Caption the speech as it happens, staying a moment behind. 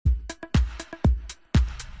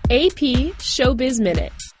AP ShowBiz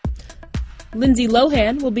Minute. Lindsay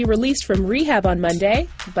Lohan will be released from rehab on Monday,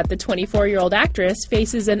 but the 24-year-old actress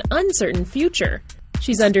faces an uncertain future.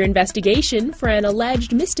 She's under investigation for an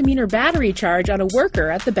alleged misdemeanor battery charge on a worker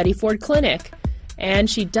at the Betty Ford Clinic, and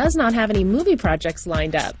she does not have any movie projects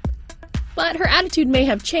lined up. But her attitude may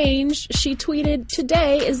have changed. She tweeted,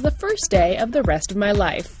 "Today is the first day of the rest of my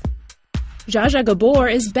life." Gabor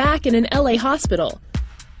is back in an LA hospital.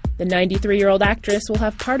 The 93-year-old actress will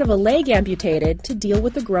have part of a leg amputated to deal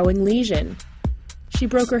with a growing lesion. She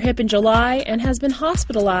broke her hip in July and has been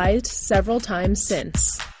hospitalized several times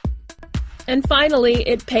since. And finally,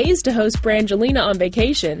 it pays to host Brangelina on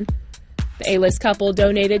vacation. The A-list couple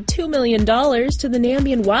donated $2 million to the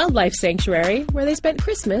Nambian Wildlife Sanctuary, where they spent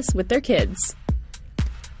Christmas with their kids.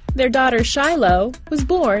 Their daughter Shiloh was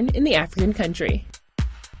born in the African country.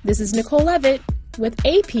 This is Nicole Levitt with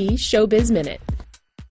AP ShowBiz Minute.